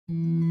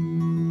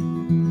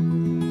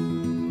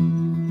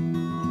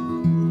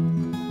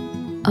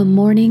A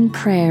morning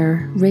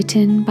prayer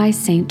written by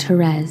Saint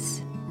Therese.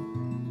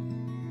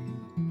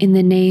 In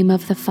the name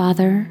of the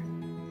Father,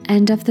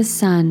 and of the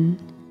Son,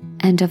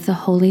 and of the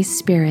Holy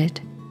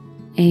Spirit.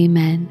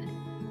 Amen.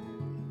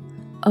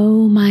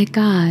 O my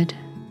God,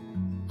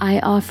 I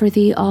offer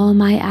Thee all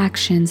my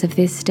actions of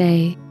this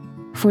day,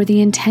 for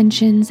the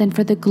intentions and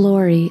for the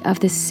glory of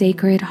the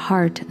Sacred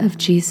Heart of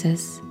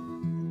Jesus.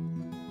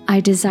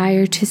 I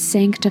desire to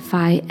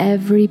sanctify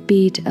every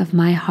beat of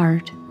my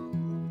heart,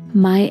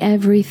 my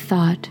every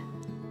thought,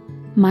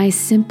 my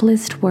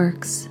simplest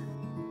works,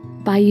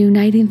 by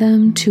uniting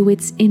them to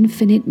its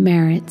infinite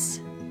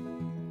merits.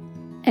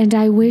 And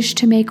I wish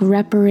to make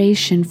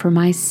reparation for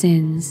my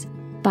sins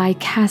by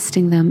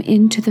casting them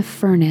into the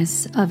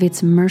furnace of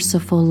its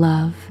merciful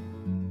love.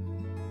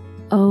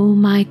 O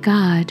my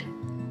God,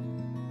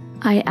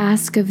 I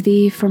ask of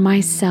Thee for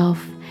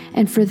myself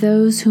and for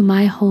those whom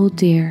I hold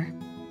dear,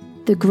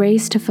 the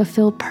grace to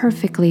fulfill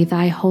perfectly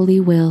Thy holy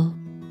will,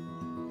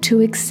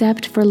 to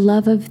accept for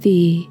love of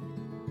Thee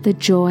the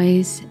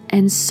joys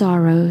and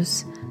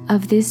sorrows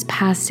of this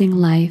passing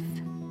life,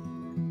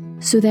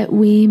 so that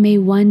we may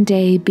one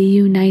day be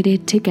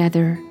united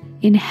together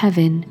in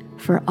heaven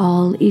for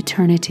all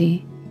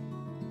eternity.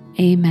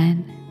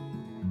 Amen.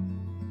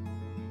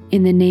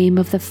 In the name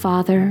of the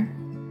Father,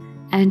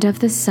 and of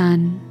the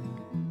Son,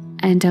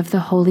 and of the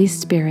Holy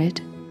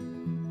Spirit.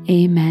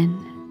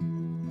 Amen.